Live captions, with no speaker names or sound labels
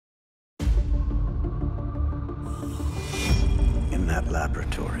that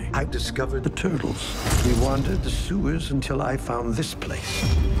laboratory, I discovered the turtles. We wandered the sewers until I found this place.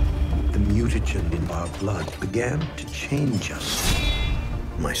 The mutagen in our blood began to change us.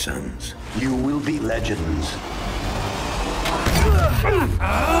 My sons, you will be legends.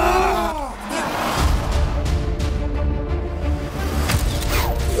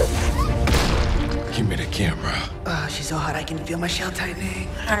 Give me the camera. Oh, she's so hot I can feel my shell tightening.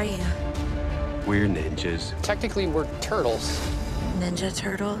 How are you? We're ninjas. Technically, we're turtles. Ninja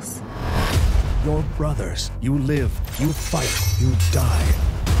Turtles? You're brothers. You live, you fight, you die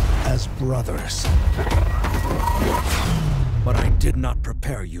as brothers. But I did not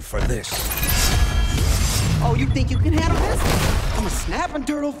prepare you for this. Oh, you think you can handle this? I'm a snapping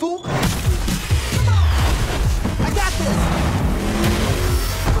turtle, fool. Come on! I got this!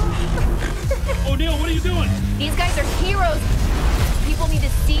 O'Neill, what are you doing? These guys are heroes. People need to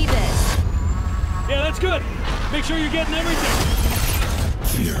see this. Yeah, that's good. Make sure you're getting everything.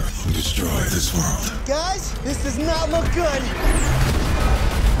 Fear will destroy this world. Guys, this does not look good.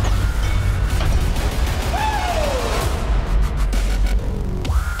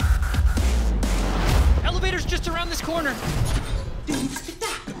 Elevator's just around this corner.